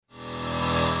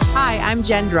Hi, I'm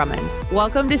Jenn Drummond.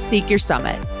 Welcome to Seek Your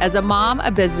Summit. As a mom, a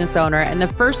business owner, and the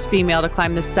first female to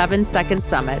climb the 7-second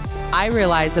summits, I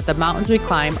realize that the mountains we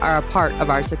climb are a part of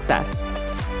our success.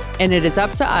 And it is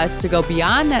up to us to go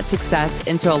beyond that success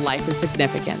into a life of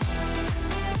significance.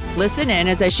 Listen in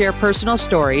as I share personal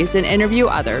stories and interview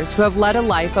others who have led a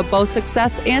life of both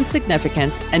success and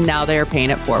significance, and now they are paying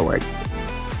it forward.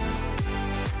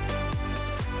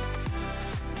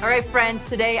 All right, friends,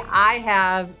 today I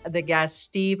have the guest,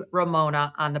 Steve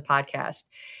Ramona, on the podcast.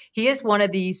 He is one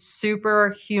of these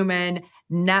superhuman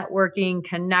networking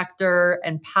connector,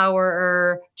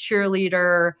 empowerer,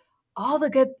 cheerleader, all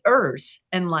the good ers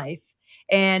in life.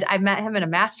 And I met him in a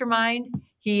mastermind.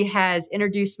 He has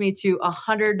introduced me to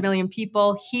 100 million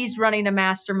people. He's running a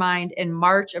mastermind in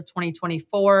March of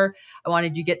 2024. I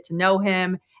wanted you to get to know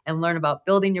him and learn about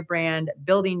building your brand,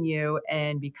 building you,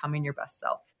 and becoming your best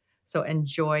self. So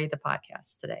enjoy the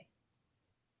podcast today.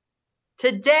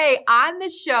 Today on the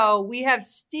show, we have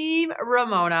Steve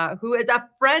Ramona, who is a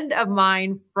friend of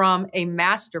mine from a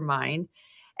mastermind.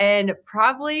 And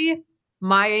probably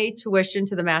my tuition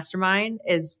to the mastermind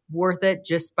is worth it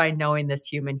just by knowing this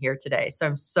human here today. So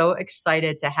I'm so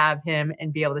excited to have him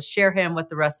and be able to share him with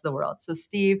the rest of the world. So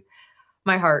Steve,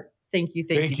 my heart, thank you.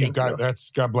 Thank you. God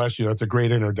bless you. That's a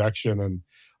great introduction. And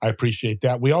I appreciate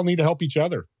that. We all need to help each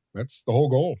other. That's the whole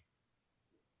goal.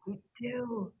 We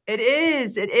do. It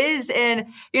is. And,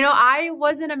 I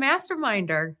wasn't a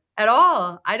masterminder at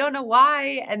all. I don't know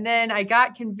why. And then I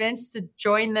got convinced to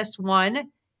join this one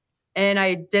and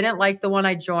I didn't like the one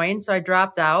I joined. So I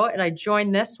dropped out and I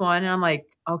joined this one. And I'm like,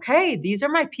 okay, these are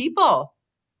my people.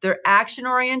 They're action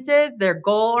oriented. They're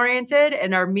goal oriented.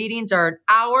 And our meetings are an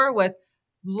hour with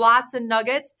lots of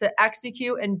nuggets to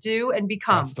execute and do and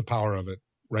become. That's the power of it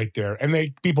right there.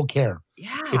 And people care.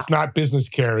 Yeah. It's not business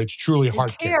care. It's truly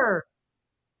heart care.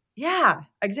 Yeah,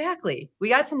 exactly. We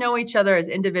got to know each other as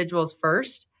individuals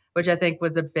first, which I think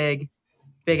was a big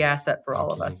asset for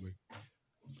all of us.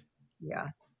 Yeah.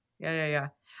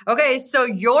 Okay, so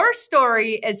your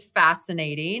story is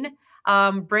fascinating.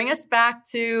 Bring us back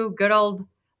to good old,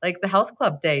 the health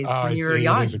club days when you were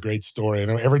young. It is a great story.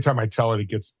 And every time I tell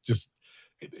it,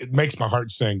 it makes my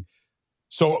heart sing.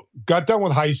 So got done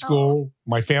with high school.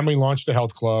 My family launched a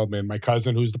health club, and my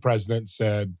cousin, who's the president,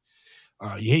 said,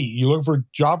 hey, you looking for a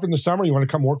job in the summer? You want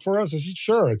to come work for us? I said,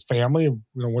 sure. It's family.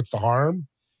 What's the harm?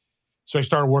 So I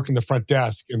started working the front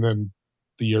desk, and then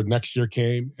next year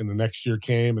came, and the next year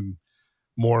came, and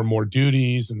more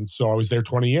duties. And so I was there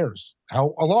 20 years.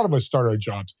 How a lot of us start our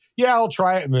jobs. Yeah, I'll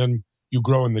try it. And then you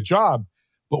grow in the job.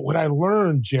 But what I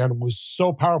learned, Jen, was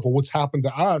so powerful. What's happened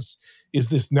to us is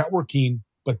this networking,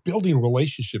 but building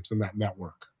relationships in that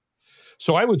network.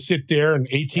 So I would sit there and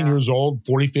 18 years old,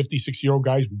 40, 50, 60-year-old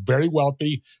guys, very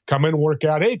wealthy, come in and work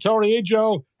out. Hey, Tony, hey,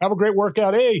 Joe, have a great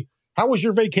workout. Hey, how was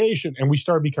your vacation? And we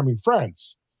started becoming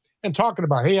friends and talking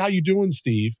about, hey, how you doing,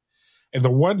 Steve? And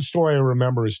the one story I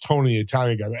remember is Tony, the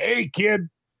Italian guy. Hey, kid,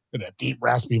 with that deep,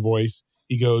 raspy voice.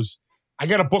 He goes, I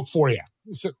got a book for you.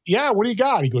 I said, yeah, what do you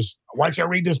got? He goes, why don't you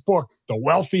read this book, The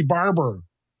Wealthy Barber?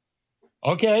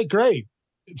 Okay, great.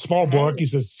 Small book. He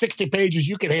says, 60 pages,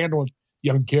 you can handle it,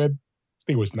 young kid. I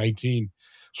think it was 19.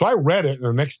 So I read it, and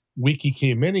the next week he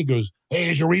came in, he goes, hey,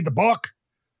 did you read the book?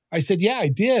 I said, yeah, I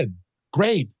did.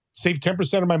 Great. Saved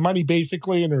 10% of my money,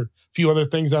 basically, and a few other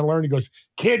things I learned. He goes,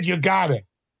 kid, you got it.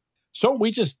 So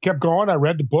we just kept going. I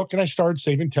read the book, and I started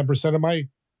saving 10% of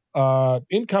my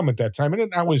income at that time.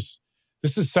 And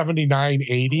this is 79,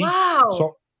 80. Wow.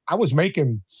 So I was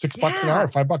making $6 an hour,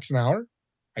 $5 an hour,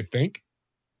 I think.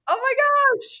 Oh my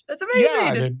gosh, that's amazing.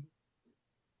 Yeah. And then,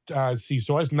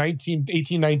 so I was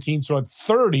 18, 19. So at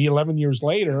 30, 11 years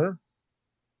later,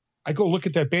 I go look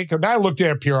at that bank account. Now I looked at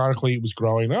it periodically. It was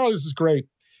growing. Oh, this is great.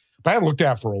 But I hadn't looked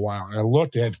at it for a while. And I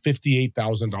looked at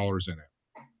 $58,000 in it.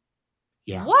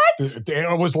 Yeah. What?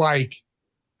 It was like,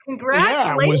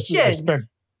 congratulations. Yeah, I spent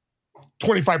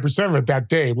 25% of it that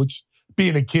day, which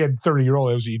being a kid,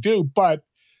 30-year-old, is what you do. But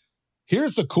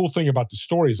here's the cool thing about the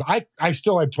story is I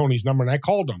still had Tony's number, and I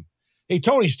called him. Hey,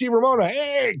 Tony, Steve Ramona.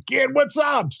 Hey, kid, what's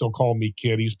up? Still calling me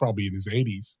kid. He's probably in his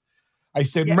 80s. I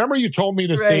said, remember you told me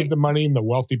to save the money in the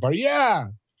wealthy bar? Yeah.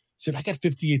 I said, I got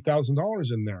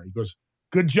 $58,000 in there. He goes,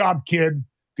 good job, kid,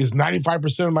 because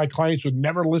 95% of my clients would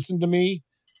never listen to me,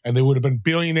 and they would have been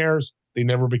billionaires. They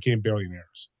never became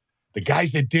billionaires. The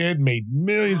guys that did made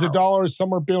millions of dollars.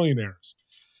 Some are billionaires.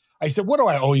 I said, what do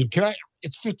I owe you?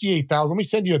 It's $58,000. Let me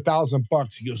send you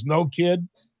 $1,000. He goes, no, kid.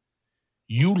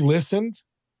 You listened.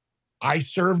 I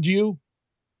served you.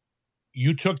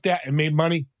 You took that and made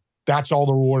money. That's all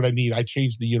the reward I need. I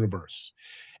changed the universe.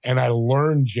 And I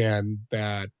learned, Jen,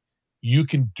 that you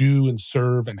can do and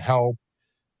serve and help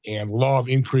and law of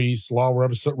increase, law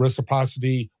of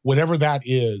reciprocity, whatever that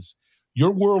is,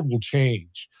 your world will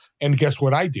change. And guess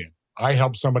what I did? I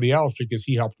helped somebody else because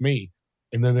he helped me.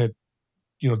 And then it,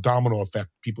 domino effect,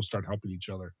 people start helping each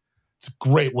other. It's a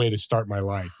great way to start my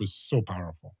life. It was so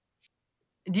powerful.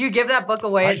 Do you give that book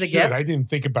away as a gift? I didn't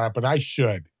think about it, but I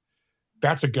should.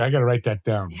 I got to write that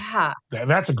down. Yeah.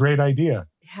 That's a great idea.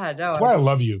 Yeah, no. That's why I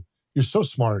love you. You're so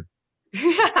smart.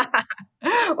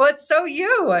 Well, it's so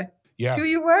you. Yeah. It's who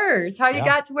you were. It's how you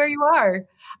got to where you are.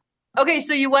 Okay,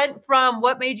 so you went from,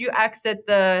 what made you exit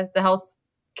the health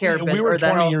care business? We were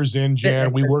 20 years in, Jen.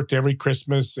 We worked every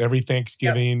Christmas, every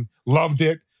Thanksgiving. Loved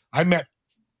it. I met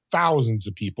thousands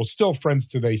of people, still friends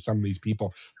today, some of these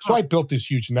people. So I built this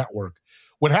huge network.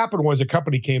 What happened was a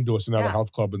company came to us, another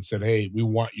health club, and said, hey, we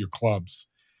want your clubs.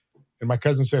 And my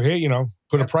cousin said, hey,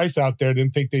 put a price out there.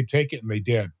 Didn't think they'd take it, and they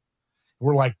did.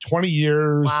 We're like 20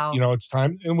 years, it's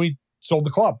time. And we sold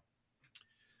the club.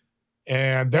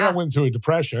 And then I went through a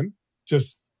depression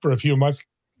just for a few months.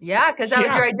 Yeah, because that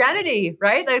was your identity,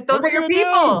 right? Like, those are your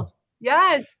people.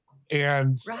 Yes.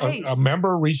 And a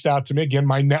member reached out to me, again,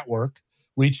 my network,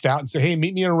 reached out and said, hey,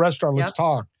 meet me in a restaurant. Let's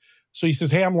talk. So he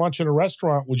says, hey, I'm launching a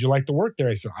restaurant. Would you like to work there?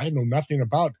 I said, I know nothing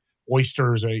about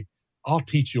oysters. I'll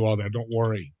teach you all that. Don't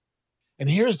worry. And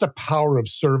here's the power of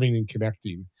serving and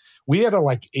connecting. We had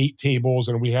 8 tables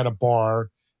and we had a bar,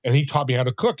 and he taught me how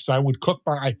to cook. So I would cook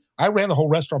I ran the whole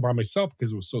restaurant by myself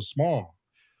because it was so small.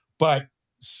 But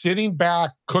sitting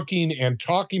back, cooking and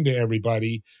talking to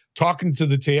everybody, talking to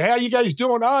the table. Hey, how you guys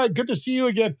doing? Good to see you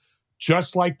again.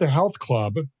 Just like the health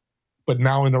club, but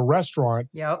now in a restaurant,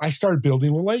 I started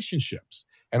building relationships,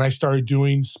 and I started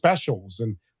doing specials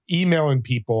and emailing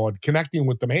people and connecting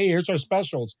with them. Hey, here's our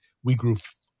specials. We grew.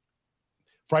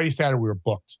 Friday, Saturday, we were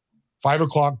booked 5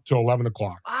 o'clock to 11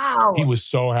 o'clock. Wow. He was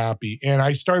so happy. And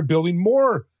I started building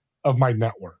more of my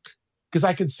network because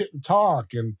I could sit and talk,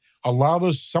 and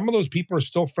some of those people are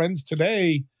still friends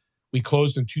today. We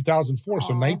closed in 2004.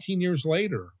 So 19 years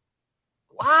later,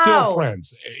 still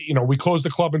friends. We closed the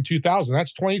club in 2000.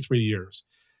 That's 23 years.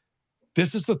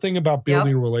 This is the thing about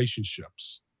building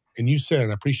relationships. And you said,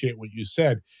 and I appreciate what you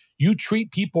said, you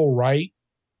treat people right,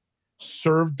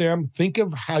 serve them, think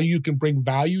of how you can bring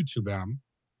value to them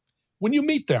when you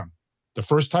meet them. The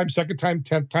first time, second time,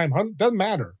 10th time, doesn't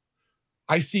matter.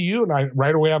 I see you and I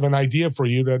right away have an idea for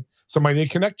you that somebody to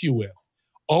connect you with.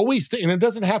 Always, and it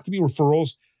doesn't have to be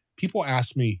referrals. People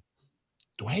ask me,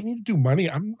 do I need to do money?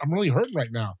 I'm really hurting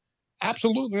right now.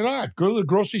 Absolutely not. Go to the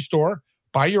grocery store,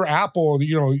 buy your apple,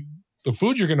 the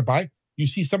food you're going to buy. You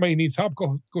see somebody needs help,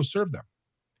 go serve them.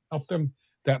 Help them,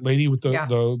 that lady with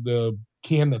the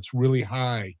can that's really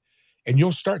high. And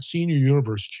you'll start seeing your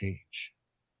universe change.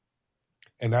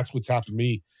 And that's what's happened to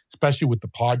me, especially with the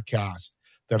podcast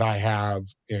that I have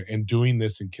and doing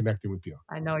this and connecting with people.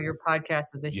 I know your podcast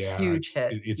is a huge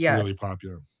hit. It's really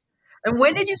popular. And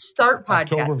when did you start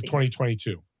podcasting? October of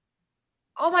 2022.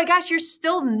 Oh my gosh, you're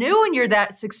still new and you're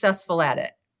that successful at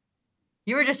it.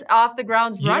 You were just off the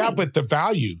ground running. Yeah, but the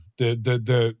value,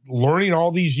 the learning all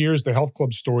these years, the health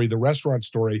club story, the restaurant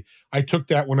story, I took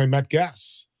that when I met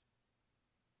guests.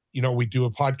 We do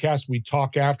a podcast, we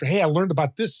talk after. Hey, I learned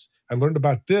about this. I learned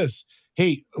about this.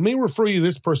 Hey, let me refer you to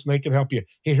this person. They can help you.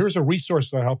 Hey, here's a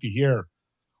resource that'll help you here.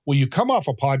 Well, you come off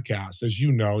a podcast, as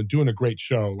you know, doing a great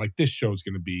show like this show is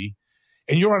going to be,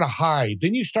 and you're on a high.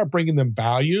 Then you start bringing them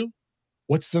value.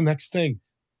 What's the next thing?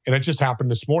 And it just happened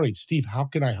this morning. Steve, how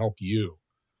can I help you?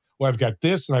 Well, I've got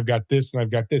this, and I've got this, and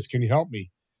I've got this. Can you help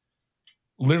me?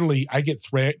 Literally, I get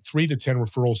 3 to 10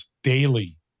 referrals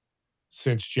daily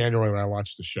since January when I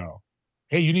launched the show.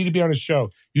 Hey, you need to be on his show.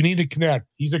 You need to connect.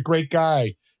 He's a great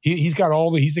guy. He's got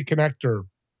he's a connector.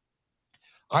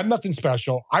 I'm nothing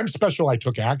special. I'm special. I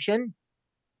took action.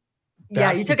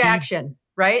 You took action,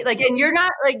 right? And you're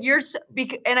not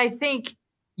and I think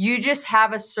you just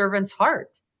have a servant's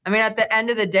heart. I mean, at the end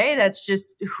of the day, that's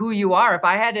just who you are. If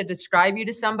I had to describe you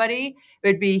to somebody, it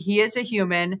would be, he is a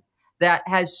human that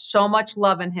has so much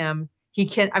love in him.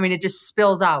 It just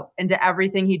spills out into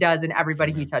everything he does and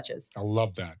everybody he touches. I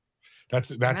love that.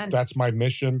 That's my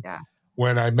mission. Yeah.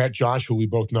 When I met Josh, who we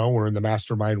both know, we're in the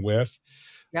mastermind with,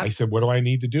 I said, what do I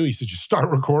need to do? He said, just start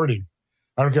recording.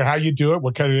 I don't care how you do it,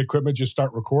 what kind of equipment, just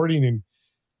start recording. And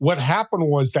what happened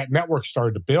was that network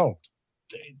started to build.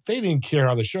 They didn't care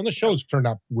how the shows turned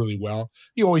out really well.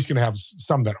 You're always going to have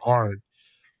some that aren't.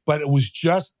 But it was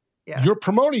just, you're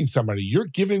promoting somebody. You're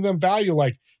giving them value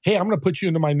like, hey, I'm going to put you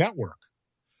into my network.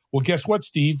 Well, guess what,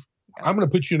 Steve? I'm going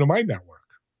to put you into my network.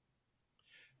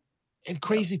 And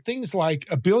crazy things like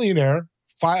a billionaire,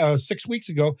 6 weeks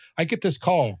ago, I get this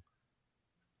call.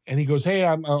 And he goes, hey,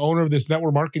 I'm an owner of this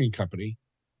network marketing company.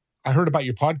 I heard about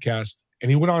your podcast. And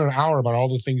he went on an hour about all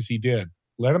the things he did.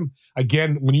 Let him,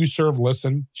 again, when you serve,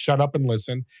 listen, shut up and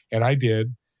listen. And I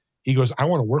did. He goes, I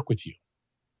want to work with you.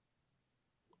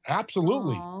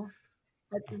 Absolutely. Aww.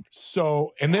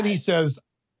 So, and then he says,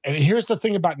 and here's the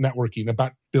thing about networking,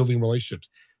 about building relationships.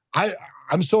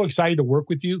 I'm so excited to work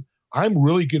with you. I'm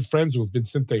really good friends with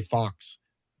Vicente Fox,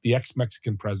 the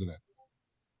ex-Mexican president.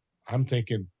 I'm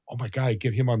thinking, oh my God, I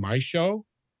get him on my show?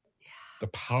 The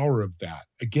power of that.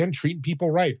 Again, treating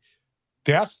people right.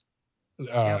 Death,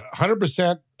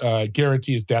 100%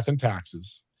 guarantee is death and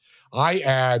taxes. I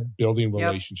add building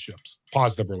relationships,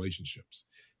 positive relationships,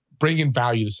 bringing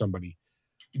value to somebody.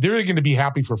 They're going to be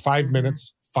happy for 5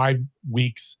 minutes, 5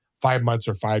 weeks, 5 months,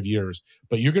 or 5 years.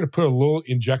 But you're going to put a little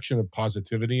injection of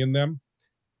positivity in them.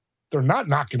 They're not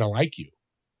going to like you.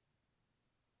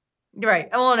 Right.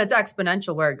 Well, and it's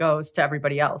exponential where it goes to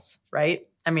everybody else, right?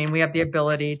 I mean, we have the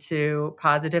ability to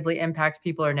positively impact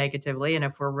people or negatively. And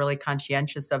if we're really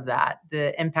conscientious of that,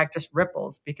 the impact just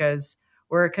ripples because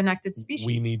we're a connected species.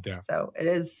 We need that. So it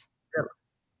is.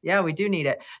 Yeah, we do need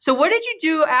it. So what did you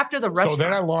do after the restaurant? So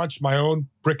then I launched my own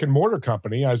brick and mortar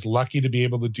company. I was lucky to be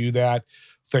able to do that.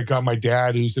 Thank God my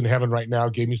dad, who's in heaven right now,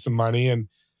 gave me some money. And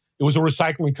it was a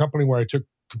recycling company where I took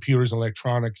computers and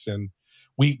electronics, and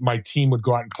my team would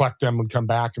go out and collect them and come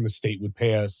back, and the state would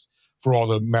pay us for all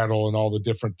the metal and all the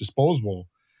different disposable.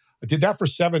 I did that for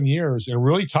 7 years, and it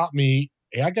really taught me,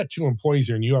 hey, I got 2 employees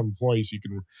here and you have employees,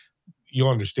 you'll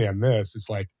understand this. It's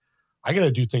like, I got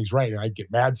to do things right. And I'd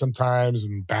get mad sometimes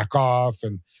and back off.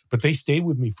 But they stayed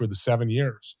with me for the 7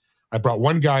 years. I brought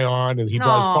one guy on and he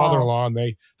brought his father-in-law,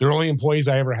 and they're only employees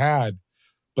I ever had.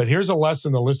 But here's a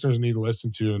lesson the listeners need to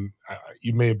listen to. And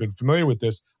you may have been familiar with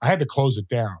this. I had to close it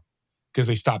down because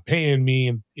they stopped paying me.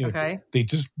 And they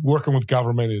just working with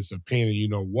government is a pain in you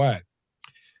know what.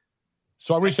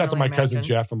 So I reached out to my cousin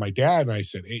Jeff and my dad, and I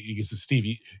said, hey, he says,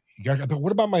 Steve, but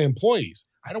what about my employees?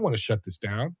 I don't want to shut this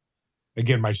down.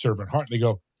 Again, my servant heart. They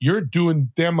go, you're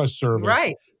doing them a service.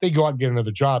 Right. They go out and get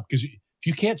another job. Because if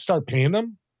you can't start paying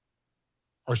them,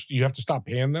 or you have to stop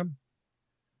paying them,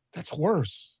 that's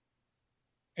worse.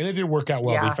 And it didn't work out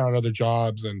well. They found other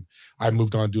jobs, and I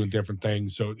moved on doing different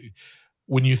things. So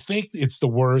when you think it's the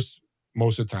worst,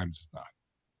 most of the times it's not.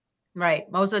 Right.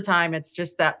 Most of the time, it's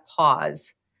just that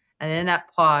pause. And in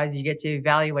that pause, you get to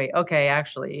evaluate, okay,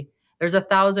 actually, there's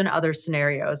 1,000 other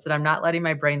scenarios that I'm not letting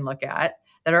my brain look at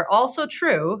that are also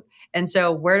true. And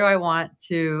so where do I want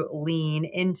to lean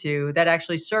into that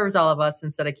actually serves all of us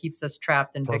instead of keeps us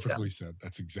trapped and Perfectly said.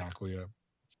 That's exactly it.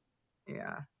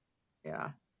 Yeah.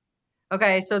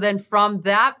 Okay. So then from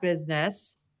that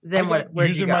business, then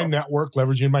using my network,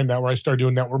 leveraging my network, I started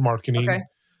doing network marketing. Okay.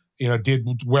 Did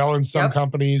well in some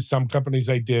companies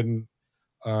I didn't.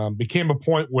 Became a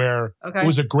point where it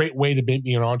was a great way to make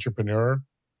me an entrepreneur.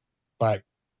 But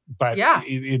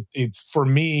it's for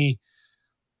me,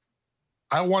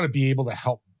 I want to be able to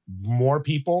help more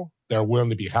people that are willing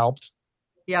to be helped.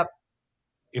 Yep.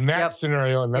 In that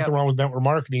scenario, and nothing wrong with network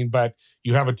marketing, but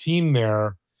you have a team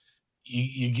there.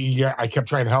 I kept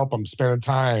trying to help them, spending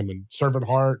time and servant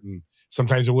heart, and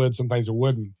sometimes it would, sometimes it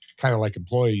wouldn't, kind of like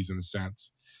employees in a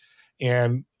sense.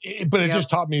 But it just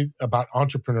taught me about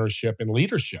entrepreneurship and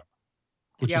leadership,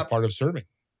 which is part of serving.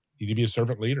 You need to be a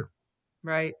servant leader.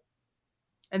 Right.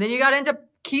 And then you got into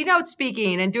keynote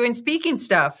speaking and doing speaking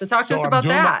stuff. So talk to us about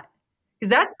that. Because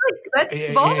that's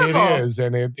vulnerable. It is.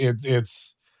 And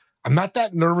it's, I'm not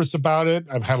that nervous about it.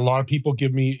 I've had a lot of people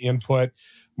give me input.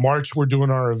 March, we're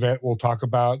doing our event. We're going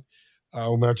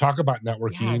to talk about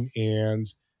networking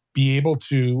and be able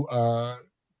to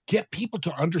get people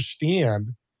to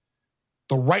understand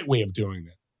the right way of doing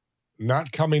it.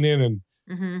 Not coming in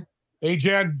and, hey,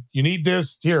 Jenn, you need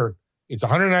this. Here, it's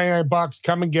 $199.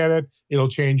 Come and get it. It'll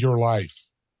change your life.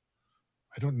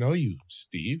 I don't know you,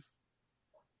 Steve.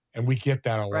 And we get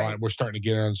that a lot. We're starting to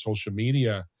get it on social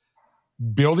media.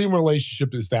 Building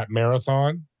relationship is that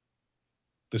marathon.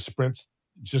 The sprints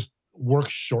just work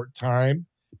short time.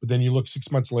 But then you look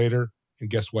 6 months later, and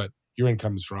guess what? Your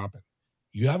income is dropping.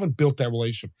 You haven't built that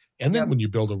relationship. And then when you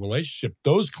build a relationship,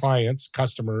 those clients,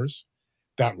 customers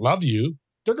that love you,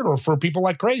 they're going to refer people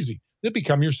like crazy. They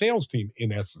become your sales team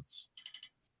in essence.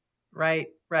 Right.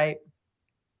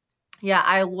 Yeah,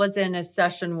 I was in a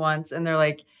session once and they're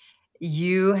like,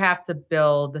 you have to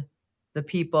build the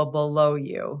people below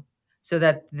you so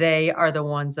that they are the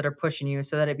ones that are pushing you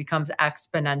so that it becomes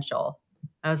exponential.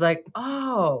 I was like,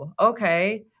 oh,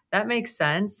 okay, that makes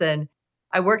sense. And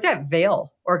I worked at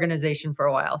Vail organization for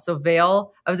a while. So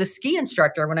Vail, I was a ski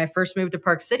instructor when I first moved to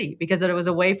Park City because it was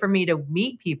a way for me to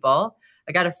meet people.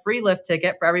 I got a free lift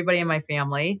ticket for everybody in my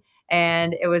family.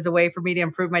 And it was a way for me to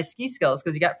improve my ski skills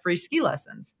because you got free ski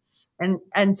lessons. And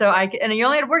you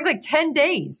only had to work like 10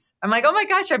 days. I'm like, oh my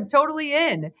gosh, I'm totally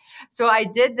in. So I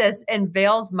did this, and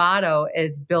Vail's motto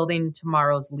is building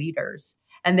tomorrow's leaders.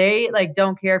 And they like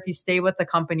don't care if you stay with the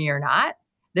company or not.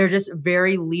 They're just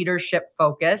very leadership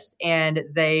focused, and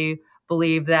they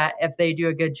believe that if they do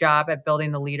a good job at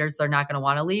building the leaders, they're not going to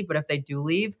want to leave. But if they do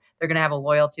leave, they're going to have a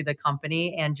loyalty to the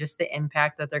company and just the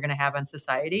impact that they're going to have on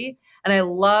society. And I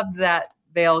loved that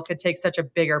Vail could take such a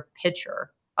bigger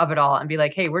picture of it all and be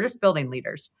like, hey, we're just building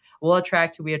leaders. We'll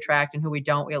attract who we attract, and who we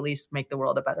don't, we at least make the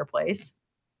world a better place.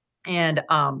 And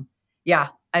I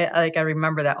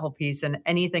remember that whole piece. And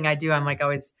anything I do, I'm like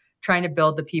always trying to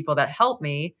build the people that help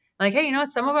me. Like, hey, you know what?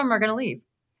 Some of them are going to leave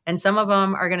and some of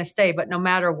them are going to stay. But no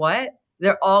matter what,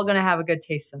 they're all going to have a good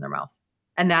taste in their mouth.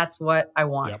 And that's what I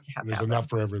want to have. There's happen. Enough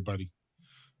for everybody.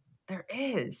 There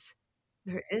is.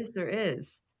 There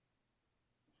is.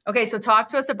 Okay, so talk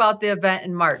to us about the event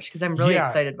in March, because I'm really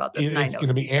excited about this. It's going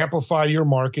to be Amplify Your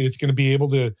Market. It's going to be able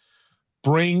to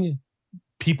bring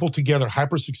people together,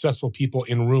 hyper successful people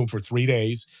in a room for 3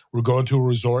 days. We're going to a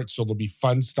resort, so there'll be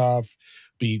fun stuff,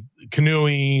 be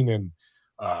canoeing and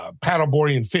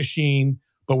paddleboarding and fishing.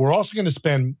 But we're also going to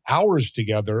spend hours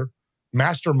together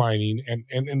masterminding.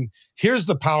 And here's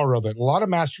the power of it. A lot of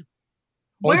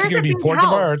Where is it going to be Puerto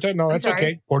Vallarta. No, that's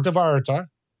okay. Puerto Vallarta.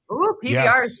 Ooh,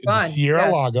 PBR is fun.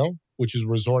 Sierra Lago, which is a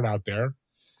resort out there.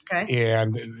 Okay.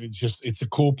 And it's a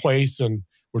cool place. And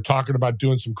we're talking about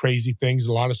doing some crazy things,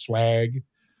 a lot of swag.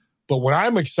 But what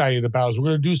I'm excited about is we're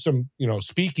going to do some,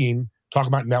 speaking, talk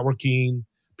about networking,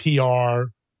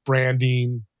 PR,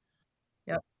 branding,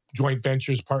 joint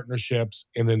ventures, partnerships,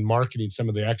 and then marketing some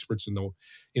of the experts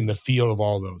in the field of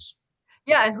all those.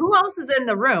 Yeah. And who else is in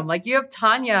the room? Like you have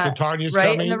Tanya, so Tanya's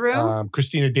right, coming, in the room?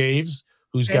 Christina Daves,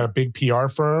 who's got a big PR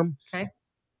firm. Okay.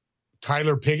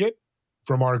 Tyler Piggott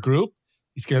from our group.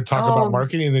 He's going to talk about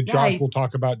marketing. And then Josh will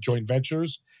talk about joint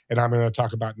ventures. And I'm going to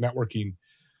talk about networking.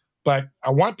 But I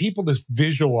want people to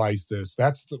visualize this.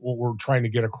 That's what we're trying to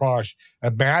get across.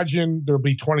 Imagine there'll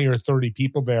be 20 or 30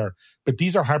 people there. But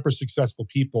these are hyper successful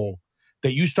people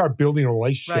that you start building a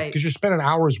relationship because you're spending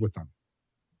hours with them.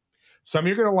 Some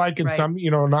you're going to like and some,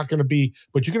 not going to be.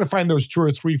 But you're going to find those 2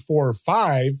 or 3, 4 or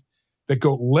 5 that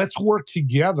go, let's work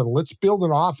together. Let's build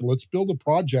an offer. Let's build a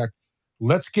project.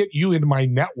 Let's get you into my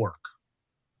network.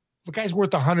 If a guy's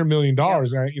worth $100 million,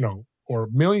 or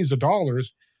millions of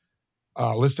dollars,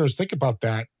 listeners, think about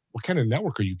that. What kind of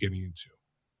network are you getting into?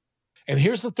 And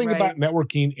here's the thing about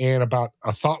networking and about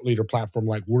a thought leader platform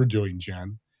like we're doing,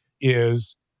 Jen,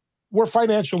 is we're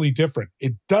financially different.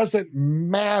 It doesn't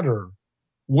matter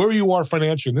where you are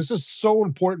financially. And this is so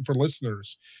important for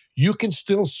listeners. You can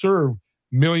still serve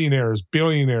millionaires,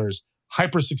 billionaires,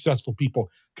 hyper successful people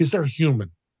because they're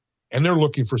human and they're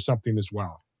looking for something as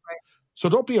well. Right. So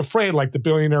don't be afraid, like the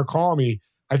billionaire called me.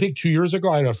 I think 2 years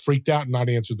ago, I'd have freaked out and not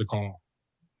answered the call.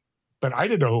 But I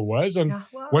didn't know who it was. And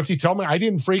once he told me, I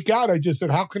didn't freak out. I just said,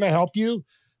 how can I help you?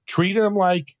 Treat him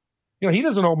like, he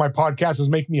doesn't know my podcast is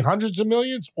making me hundreds of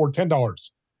millions or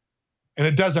 $10. And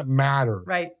it doesn't matter.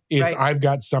 Right. It's I've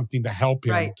got something to help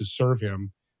him, to serve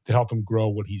him, to help him grow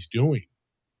what he's doing.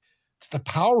 It's the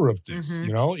power of this,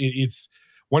 It's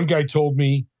one guy told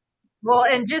me. Well,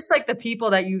 and just like the people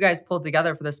that you guys pulled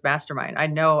together for this mastermind, I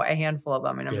know a handful of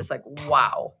them, and I'm just like,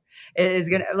 wow, it is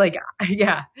going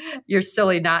to you're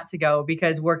silly not to go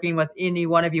because working with any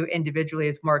one of you individually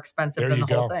is more expensive than the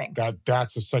whole thing.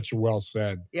 That's such a well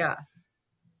said. Yeah.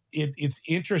 It's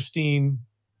interesting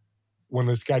when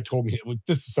this guy told me,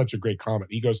 this is such a great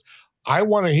comment. He goes,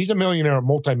 he's a millionaire, a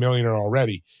multimillionaire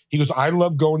already. He goes, I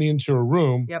love going into a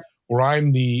room where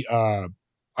I'm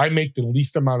I make the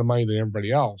least amount of money than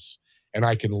everybody else. And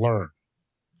I can learn.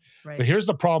 Right. But here's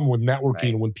the problem with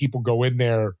networking. When people go in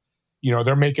there,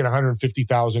 they're making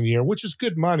 $150,000 a year, which is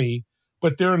good money,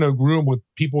 but they're in a room with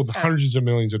people with hundreds of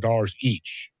millions of dollars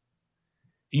each.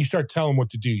 And you start telling them what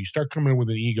to do. You start coming in with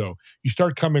an ego. You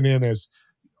start coming in as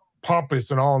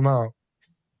pompous and all now.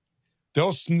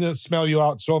 They'll smell you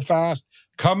out so fast.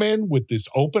 Come in with this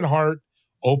open heart,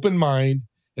 open mind,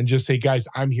 and just say, guys,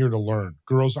 I'm here to learn.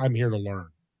 Girls, I'm here to learn.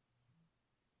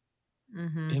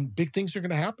 Mm-hmm. And big things are going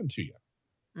to happen to you.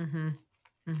 Mm-hmm.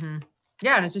 Mm-hmm.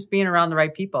 Yeah. And it's just being around the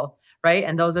right people, right?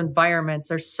 And those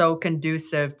environments are so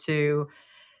conducive to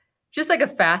just like a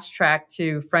fast track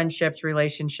to friendships,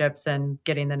 relationships, and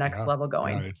getting the next level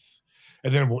going. Yeah,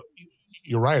 and then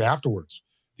you're right afterwards.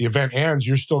 The event ends,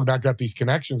 you're still not got these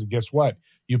connections. And guess what?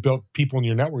 You built people in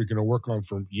your network you're going to work on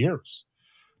for years,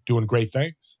 doing great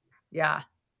things. Yeah,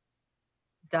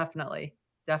 definitely.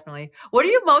 Definitely. What are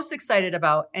you most excited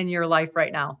about in your life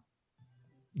right now?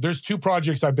 There's 2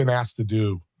 projects I've been asked to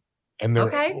do. And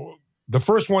Okay. the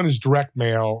first one is direct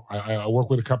mail. I work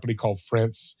with a company called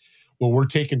Frints, where we're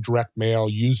taking direct mail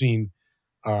using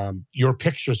your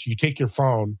pictures. You take your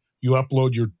phone, you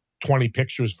upload your 20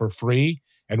 pictures for free,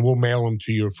 and we'll mail them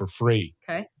to you for free.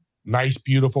 Okay. Nice,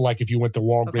 beautiful, like if you went to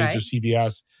Walgreens or Okay.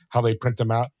 CVS, how they print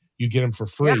them out, you get them for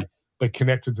free. Yeah. But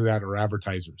connected to that are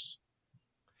advertisers.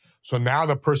 So now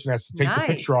the person has to take the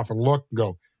picture off Nice. and look and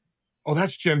go, oh,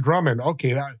 that's Jenn Drummond.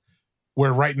 Okay,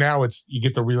 where right now it's you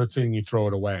get the real thing and you throw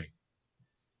it away.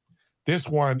 This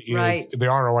one is Right. the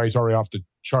ROI is already off the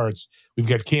charts. We've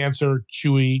got Cancer,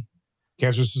 Chewy,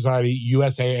 Cancer Society,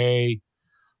 USAA.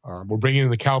 We're bringing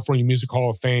in the California Music Hall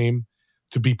of Fame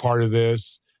to be part of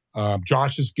this.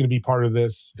 Josh is going to be part of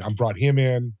this. I brought him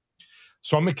in.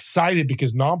 So I'm excited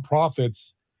because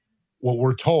nonprofits, what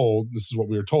we're told, this is what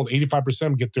we were told,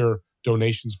 85% get their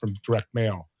donations from direct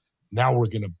mail. Now we're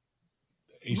going to,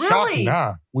 it's shocking,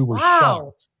 huh? We were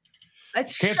shocked.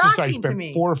 That's Cancer Society shocking to spent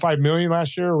me. 4 or 5 million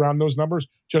last year, around those numbers,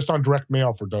 just on direct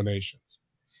mail for donations.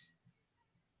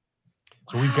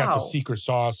 So we've got the secret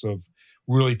sauce of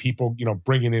really people,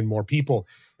 bringing in more people.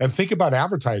 And think about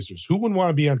advertisers. Who wouldn't want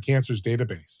to be on Cancer's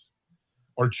database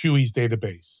or Chewy's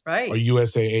database or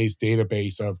USAA's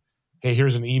database of, hey,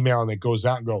 here's an email, and it goes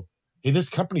out and go, hey, this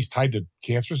company's tied to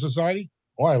Cancer Society.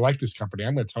 Oh, I like this company.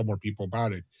 I'm going to tell more people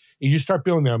about it. And you start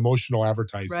building the emotional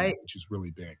advertising, which is really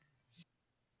big.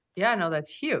 Yeah, no, that's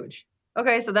huge.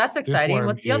 Okay, so that's exciting.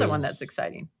 What's the other one that's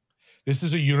exciting? This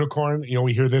is a unicorn.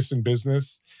 We hear this in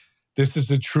business. This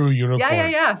is a true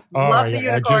unicorn. Yeah. Love the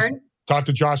unicorn. I just talked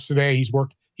to Josh today.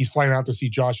 He's flying out to see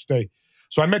Josh today.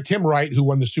 So I met Tim Wright, who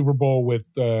won the Super Bowl with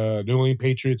the New England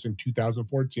Patriots in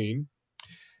 2014.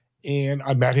 And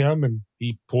I met him, and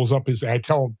he pulls up I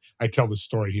tell this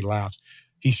story. He laughs.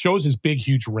 He shows his big,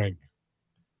 huge ring.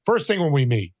 First thing when we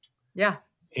meet. Yeah.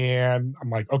 And I'm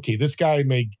like, okay, this guy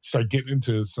may start getting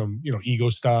into some, ego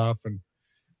stuff. And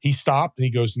he stopped and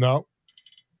he goes, no,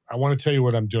 I want to tell you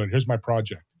what I'm doing. Here's my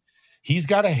project. He's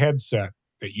got a headset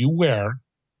that you wear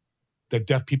that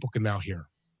deaf people can now hear.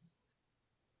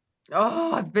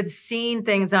 Oh, I've been seeing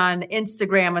things on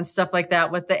Instagram and stuff like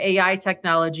that with the AI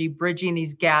technology bridging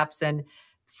these gaps and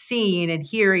seeing and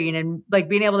hearing and like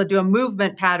being able to do a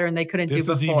movement pattern they couldn't do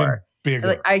before. This is even bigger.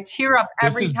 Like, I tear up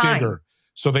every time. Bigger.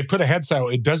 So they put a headset.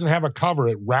 It doesn't have a cover.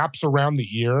 It wraps around the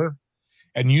ear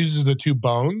and uses the 2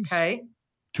 bones to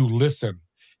listen.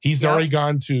 He's already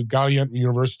gone to Gallaudet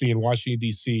University in Washington,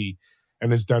 D.C.,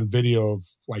 and has done video of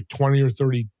like 20 or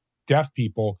 30 deaf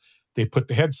people. They put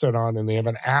the headset on and they have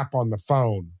an app on the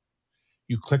phone.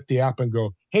 You click the app and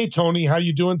go, hey, Tony, how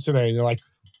you doing today? And they're like,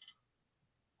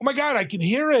 oh, my God, I can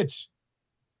hear it.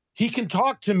 He can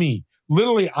talk to me.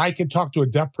 Literally, I can talk to a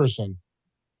deaf person.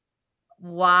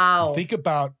 Wow. Think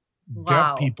about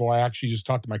deaf people. I actually just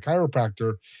talked to my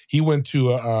chiropractor. He went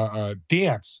to a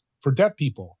dance for deaf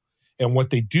people. And what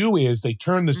they do is they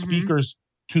turn the speakers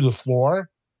to the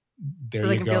floor. There so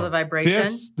they can feel the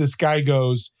vibration. This guy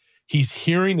goes, he's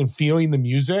hearing and feeling the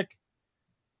music.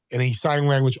 And he's sign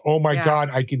language. Oh, my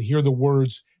God, I can hear the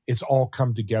words. It's all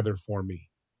come together for me.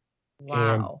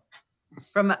 Wow.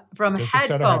 And from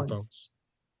headphones.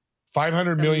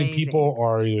 500 million people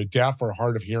are either deaf or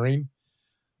hard of hearing.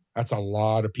 That's a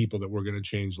lot of people that we're going to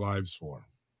change lives for.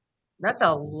 That's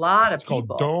a lot of people. It's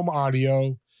called Dome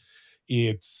Audio.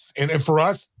 And for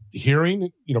us,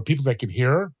 hearing, people that can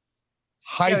hear,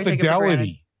 high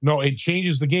fidelity. No, it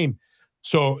changes the game.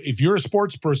 So if you're a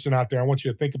sports person out there, I want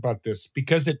you to think about this.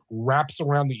 Because it wraps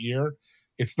around the ear,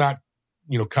 it's not,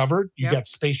 covered. You got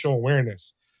spatial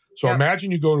awareness. So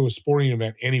imagine you go to a sporting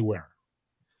event anywhere.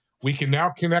 We can now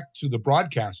connect to the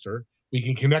broadcaster. We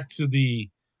can connect to the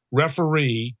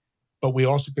referee, but we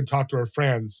also can talk to our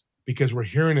friends because we're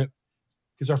hearing it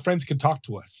because our friends can talk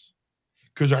to us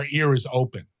because our ear is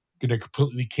open. Going to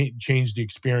completely change the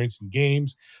experience in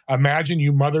games. Imagine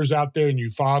you mothers out there and you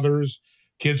fathers,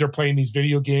 kids are playing these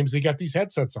video games. They got these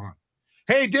headsets on.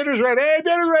 Hey, dinner's ready. Hey,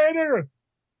 dinner's ready.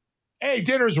 Hey,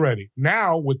 dinner's ready.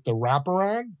 Now with the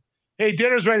wraparound, hey,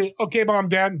 dinner's ready. Okay, Mom,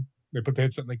 Dad. They put the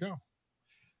headset and they go.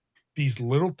 These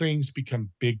little things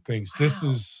become big things. Wow. This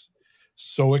is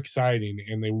so exciting,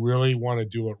 and they really want to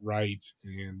do it right.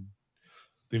 And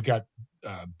they've got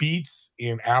Beats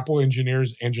and Apple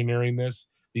engineers engineering this.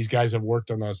 These guys have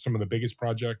worked on some of the biggest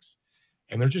projects,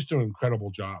 and they're just doing an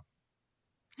incredible job.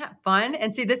 Yeah, fun.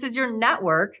 And see, this is your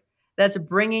network that's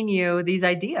bringing you these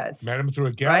ideas. Met him through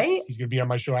a guest. Right? He's going to be on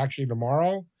my show actually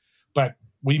tomorrow. But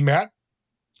we met.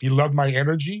 He loved my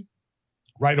energy.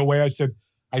 Right away, I said,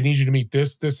 I need you to meet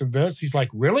this, this, and this. He's like,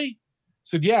 really? I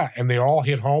said, yeah. And they all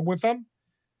hit home with them.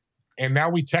 And now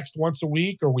we text once a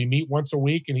week or we meet once a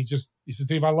week. And he says,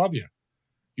 Steve, I love you.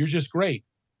 You're just great.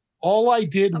 All I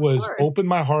did was open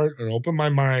my heart and open my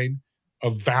mind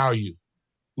of value.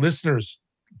 Listeners,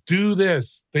 do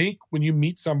this. Think when you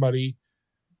meet somebody,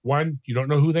 one, you don't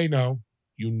know who they know.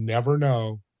 You never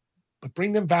know, but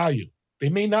bring them value. They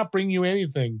may not bring you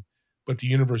anything, but the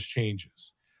universe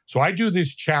changes. So I do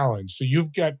this challenge. So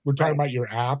we're talking about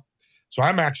your app. So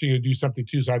I'm actually going to do something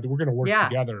too. So we're going to work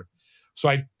together.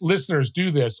 So listeners,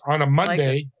 do this on a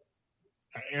Monday.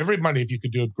 Every Monday, if you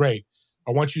could do it, great.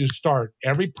 I want you to start.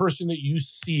 Every person that you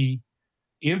see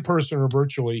in person or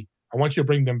virtually, I want you to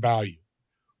bring them value.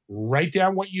 Write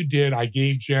down what you did. I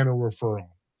gave Jenn a referral.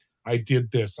 I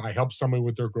did this. I helped somebody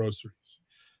with their groceries.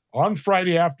 On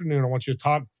Friday afternoon, I want you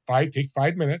to take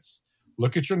 5 minutes,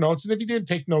 look at your notes. And if you didn't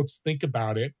take notes, think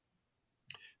about it.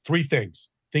 3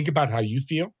 things. Think about how you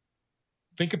feel.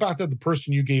 Think about the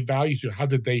person you gave value to. How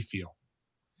did they feel?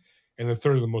 And the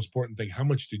third, the most important thing, how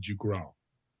much did you grow?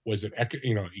 Was it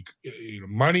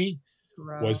money?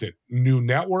 Grow. Was it new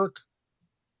network?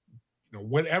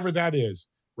 Whatever that is,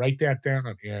 write that down,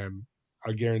 and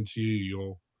I guarantee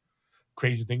you,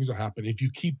 crazy things will happen. If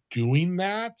you keep doing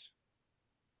that,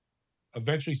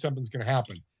 eventually something's going to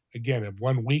happen. Again, in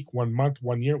 1 week, 1 month,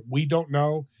 1 year, we don't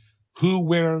know who,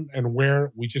 when, and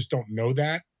where. We just don't know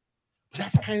that. But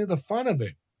that's kind of the fun of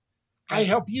it. I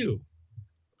help you.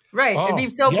 Right. It'd be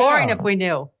so boring if we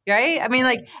knew, right? I mean,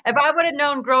 like, if I would have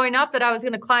known growing up that I was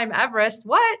going to climb Everest,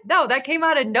 what? No, that came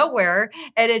out of nowhere.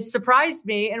 And it surprised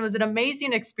me and was an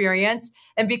amazing experience.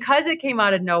 And because it came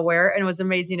out of nowhere and was an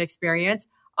amazing experience,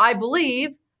 I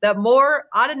believe that more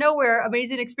out of nowhere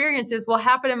amazing experiences will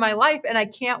happen in my life. And I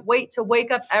can't wait to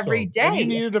wake up every day. And you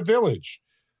needed a village.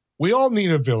 We all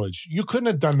need a village. You couldn't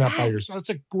have done that by yourself. It's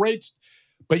a great,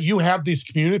 but you have these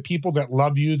community people that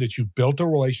love you, that you've built a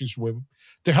relationship with,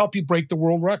 to help you break the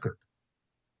world record.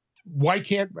 Why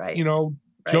can't,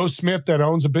 Joe Smith that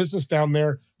owns a business down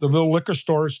there, the little liquor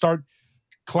store, start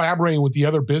collaborating with the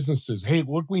other businesses? Hey,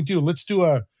 what can we do? Let's do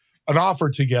an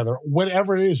offer together.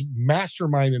 Whatever it is,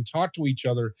 mastermind and talk to each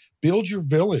other. Build your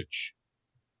village,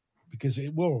 because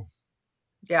it will.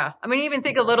 Yeah. I mean, even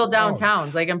think of little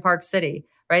downtowns like in Park City,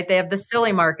 right? They have the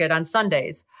Silly Market on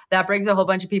Sundays. That brings a whole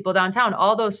bunch of people downtown.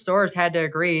 All those stores had to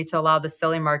agree to allow the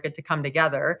Silly Market to come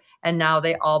together, and now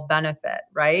they all benefit,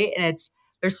 right? And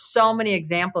there's so many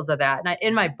examples of that. And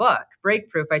in my book,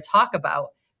 Breakproof, I talk about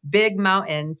big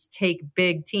mountains take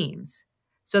big teams.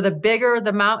 So the bigger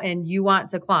the mountain you want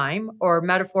to climb, or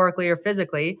metaphorically or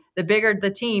physically, the bigger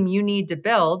the team you need to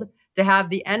build to have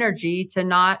the energy to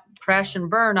not crash and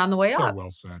burn on the way up. So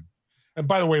well said. And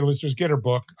by the way, listeners, get her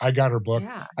book. I got her book.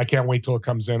 Yeah. I can't wait till it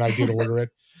comes in. I did order it.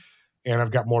 And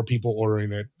I've got more people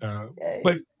ordering it.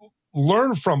 But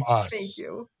learn from us. Thank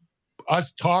you.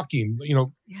 Us talking.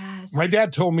 My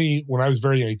dad told me when I was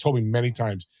very young, he told me many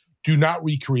times, do not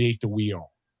recreate the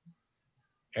wheel.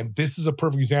 And this is a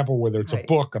perfect example, whether it's a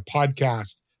book, a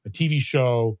podcast, a TV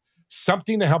show,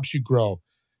 something that helps you grow.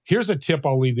 Here's a tip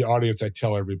I'll leave the audience. I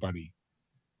tell everybody.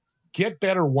 Get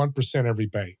better 1% every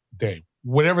day,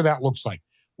 whatever that looks like.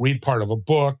 Read part of a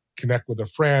book, connect with a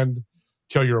friend,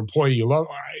 tell your employee you love.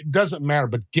 It doesn't matter,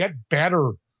 but get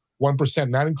better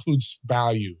 1%. That includes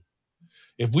value.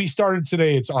 If we started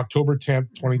today, it's October 10th,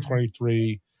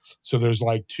 2023. So there's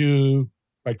 30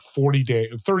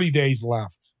 days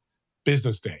left,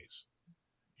 business days.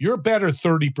 You're better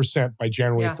 30% by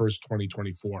January 1st,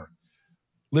 2024.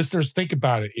 Listeners, think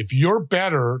about it. If you're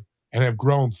better and have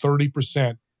grown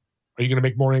 30%, are you going to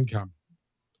make more income?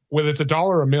 Whether it's $1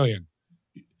 or $1 million,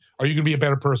 are you going to be a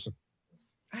better person?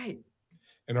 Right.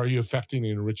 And are you affecting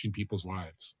and enriching people's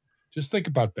lives? Just think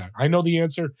about that. I know the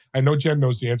answer. I know Jenn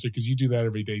knows the answer because you do that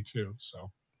every day too.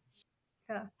 So,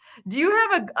 yeah. Do you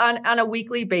have on a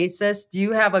weekly basis, do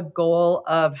you have a goal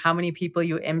of how many people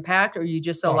you impact, or you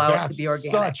just allow it to be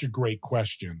organic? Such a great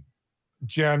question,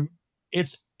 Jenn.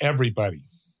 It's everybody.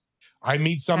 I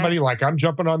meet somebody like I'm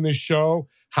jumping on this show.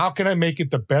 How can I make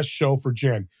it the best show for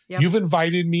Jenn? Yep. You've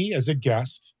invited me as a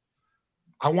guest.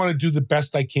 I want to do the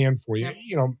best I can for you.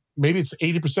 Yep. Maybe it's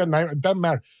 80%, 90%, it doesn't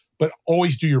matter, but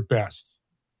always do your best.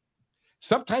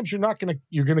 Sometimes you're going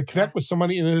to connect with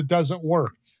somebody and it doesn't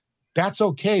work. That's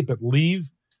okay, but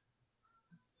leave,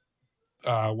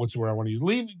 what's the word I want to use?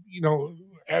 Leave,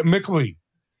 amicably.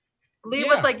 Leave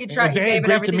with you tried, you gave it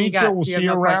everything you got. We'll see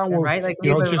you around. Right? Leave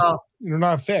it all. You're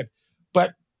not fit.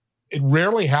 But it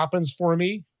rarely happens for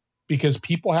me because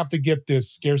people have to get this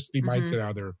scarcity mindset out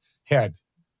of their head.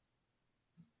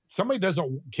 Somebody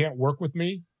can't work with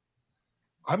me,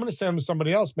 I'm going to send them to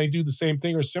somebody else, may do the same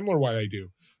thing or similar what I do.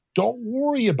 Don't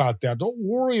worry about that. Don't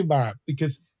worry about it,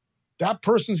 because that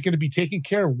person's going to be taken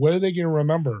care of. What are they going to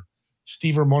remember?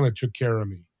 Steve Ramona took care of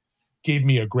me, gave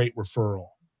me a great referral.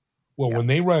 Well, when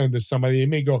they run into somebody, they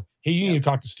may go, hey, you need to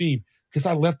talk to Steve because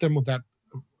I left them with that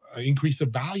increase of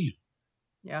value.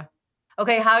 Yeah.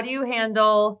 Okay. How do you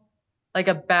handle like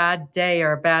a bad day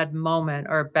or a bad moment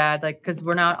or a bad, like, because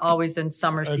we're not always in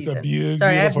summer season.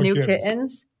 Sorry, I have new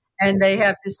kittens and they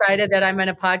have decided that I'm in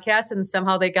a podcast and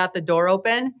somehow they got the door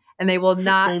open and they will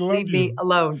not leave me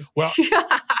alone. Well,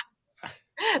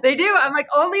 they do. I'm like,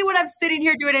 only when I'm sitting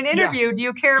here doing an interview do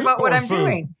you care about what I'm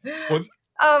doing. Well,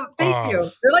 thank you.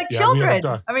 They're like children.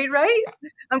 I mean, right?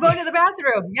 I'm going to the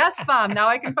bathroom. Yes, Mom. Now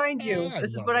I can find you.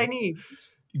 This is what I need.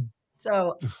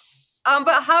 So,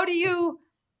 but how do you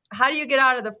get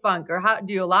out of the funk, or how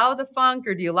do you allow the funk,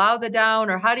 or do you allow the down,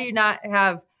 or how do you not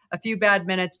have a few bad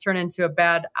minutes turn into a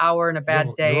bad hour and a bad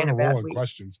day and a bad week?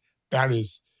 Questions. That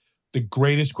is the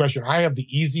greatest question. I have the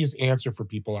easiest answer for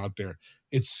people out there.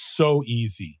 It's so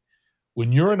easy.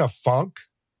 When you're in a funk,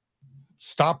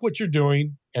 stop what you're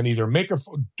doing and either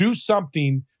do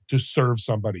something to serve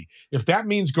somebody. If that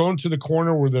means going to the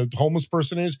corner where the homeless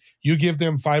person is, you give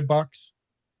them $5,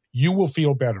 you will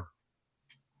feel better.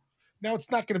 Now,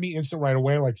 it's not going to be instant right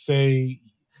away. Like, say,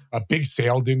 a big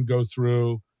sale didn't go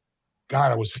through.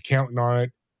 God, I was counting on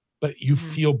it. But you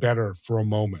feel better for a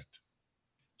moment.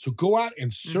 So go out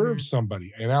and serve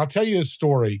somebody. And I'll tell you a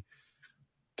story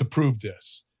to prove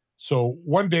this. So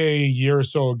one day, a year or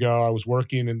so ago, I was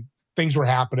working and things were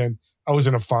happening. I was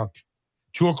in a funk.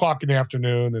 2:00 in the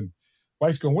afternoon. And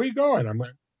wife's going, where are you going? I'm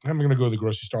like, I'm going to go to the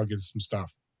grocery store and get some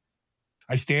stuff.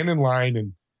 I stand in line,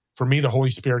 and for me, the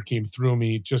Holy Spirit came through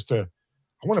me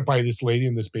I want to buy this lady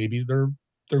and this baby their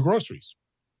groceries.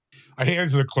 I hand it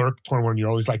to the clerk,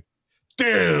 21-year-old. He's like,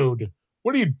 dude,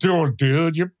 what are you doing,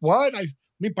 dude? You're what? Let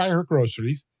me buy her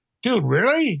groceries. Dude,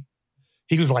 really?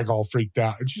 He was like all freaked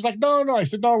out. And she's like, no. I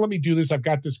said, no, let me do this. I've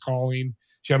got this calling.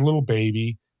 She had a little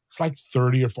baby. It's like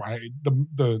 30 or 40.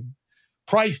 The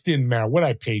price didn't matter. What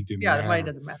I paid didn't matter. Yeah, the money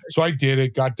doesn't matter. So I did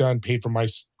it, got done, paid for my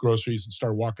groceries, and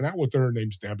started walking out with her. Her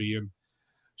name's Debbie, and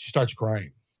she starts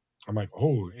crying. I'm like,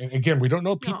 oh, and again, we don't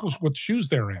know people what shoes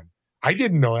they're in. I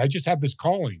didn't know it. I just had this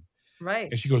calling. Right.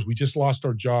 And she goes, we just lost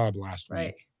our job last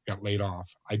week. Got laid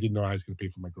off. I didn't know I was going to pay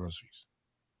for my groceries.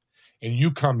 And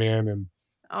you come in and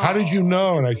how did you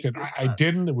know? And I said, I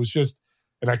didn't. It was just,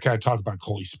 and I kind of talked about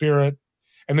Holy Spirit.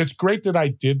 And it's great that I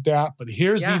did that. But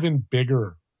here's even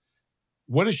bigger.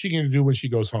 What is she going to do when she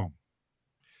goes home?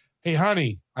 Hey,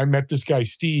 honey, I met this guy,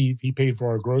 Steve. He paid for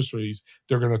our groceries.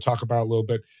 They're going to talk about a little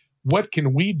bit. What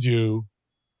can we do?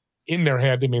 In their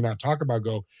head, they may not talk about,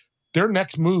 their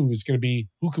next move is going to be,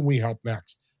 who can we help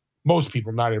next? Most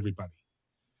people, not everybody.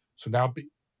 So now pay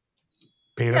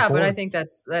it forward. Yeah, but I think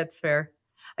that's fair.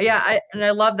 Yeah,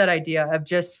 I love that idea of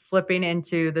just flipping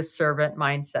into the servant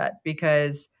mindset,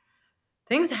 because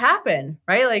things happen,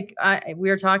 right? Like we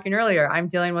were talking earlier, I'm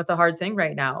dealing with a hard thing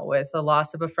right now with the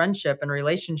loss of a friendship and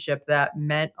relationship that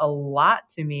meant a lot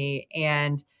to me.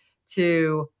 And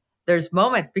there's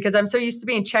moments, because I'm so used to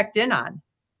being checked in on,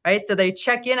 right? So they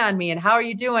check in on me and how are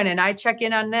you doing? And I check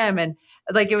in on them. And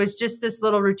like, it was just this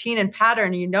little routine and pattern.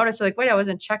 And you notice, you're like, wait, I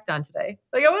wasn't checked on today.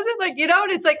 Like, I wasn't like,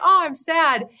 and it's like, oh, I'm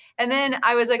sad. And then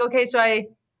I was like, okay, so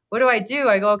what do?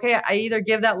 I go, okay, I either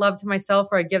give that love to myself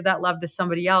or I give that love to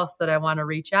somebody else that I want to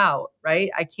reach out, right?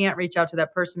 I can't reach out to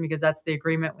that person because that's the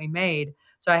agreement we made.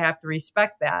 So I have to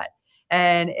respect that.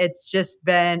 And it's just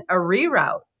been a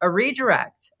reroute, a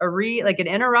redirect, like an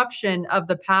interruption of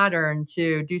the pattern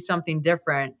to do something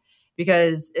different,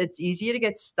 because it's easy to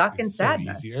get stuck in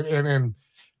sadness. So and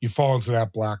you fall into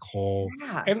that black hole.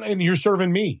 Yeah. And you're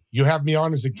serving me. You have me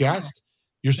on as a guest.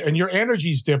 And your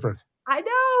energy is different. I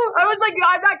know. I was like,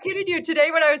 I'm not kidding you.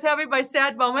 Today when I was having my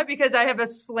sad moment, because I have a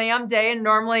slam day, and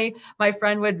normally my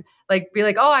friend would be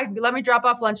like, oh, let me drop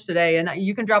off lunch today, and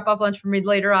you can drop off lunch for me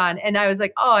later on. And I was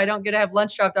like, oh, I don't get to have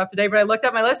lunch dropped off today. But I looked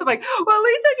at my list. I'm like, well, at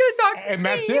least I get to talk to Steve. And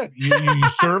that's it. You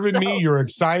serving me. You're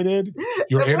excited.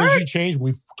 Your energy changed.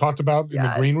 We've talked about in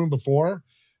the green room before.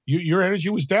 Your energy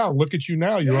was down. Look at you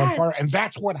now. You're on fire. And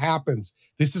that's what happens.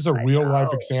 This is a real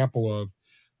life example of,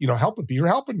 helping me. You're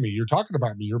helping me. You're talking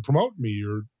about me. You're promoting me.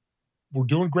 We're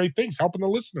doing great things, helping the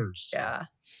listeners. Yeah.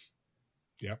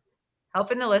 Yeah.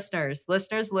 Helping the listeners.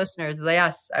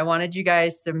 Yes, I wanted you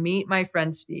guys to meet my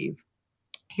friend Steve,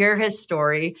 hear his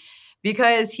story,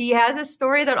 because he has a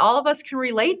story that all of us can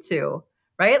relate to,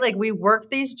 right? Like, we work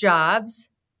these jobs.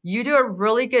 You do a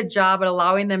really good job at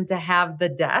allowing them to have the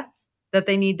death that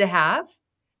they need to have,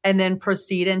 and then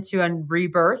proceed into a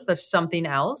rebirth of something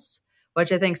else,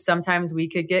 which I think sometimes we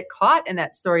could get caught in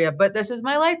that story of, but this was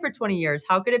my life for 20 years.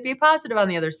 How could it be positive on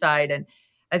the other side? And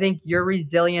I think your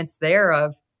resilience there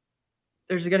of,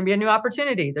 there's going to be a new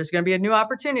opportunity. There's going to be a new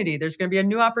opportunity. There's going to be a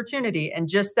new opportunity. And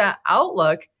just that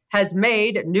outlook has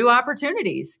made new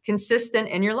opportunities consistent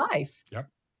in your life. Yep.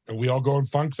 And we all go in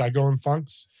funks. I go in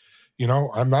funks. You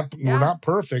know, we're not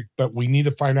perfect, but we need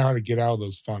to find out how to get out of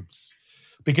those funks,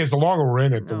 because the longer we're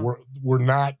in it, we're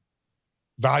not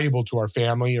valuable to our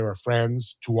family or our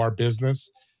friends, to our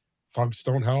business. Funks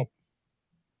don't help.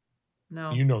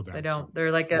 No, you know that they don't. So.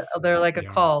 They're like a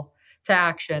call to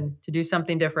action, to do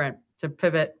something different, to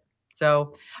pivot.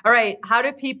 So, all right. How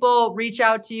do people reach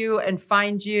out to you and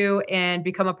find you and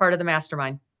become a part of the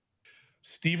mastermind?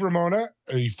 Steve Ramona.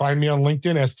 You find me on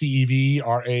LinkedIn,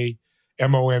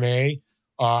 SteveRamona.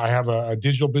 I have a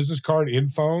digital business card,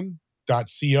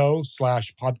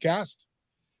 infone.co/podcast.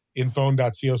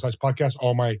 infone.co/podcast.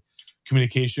 All my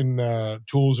communication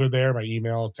tools are there, my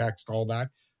email, text, all that.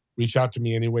 Reach out to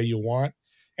me any way you want.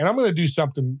 And I'm going to do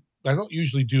something I don't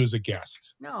usually do as a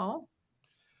guest. No.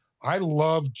 I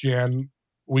love Jenn.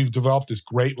 We've developed this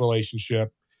great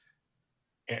relationship,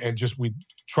 and just we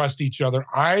trust each other.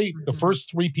 The first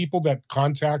 3 people that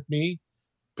contact me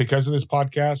because of this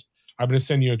podcast, I'm going to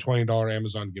send you a $20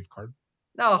 Amazon gift card.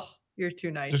 Oh, you're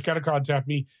too nice. Just got to contact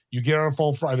me. You get on a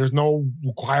phone. There's no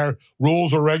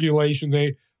rules or regulations.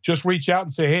 They just reach out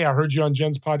and say, hey, I heard you on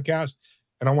Jenn's podcast,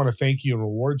 and I want to thank you and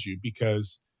reward you,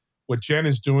 because what Jenn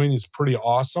is doing is pretty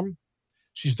awesome.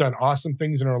 She's done awesome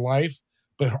things in her life,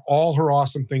 but all her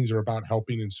awesome things are about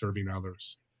helping and serving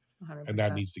others. 100%. And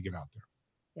that needs to get out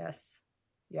there. Yes.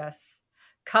 Yes.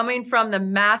 Coming from the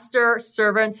Master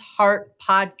Servant's Heart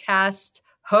podcast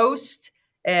host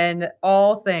and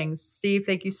all things. Steve,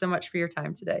 thank you so much for your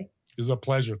time today. It was a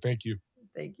pleasure. Thank you.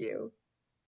 Thank you.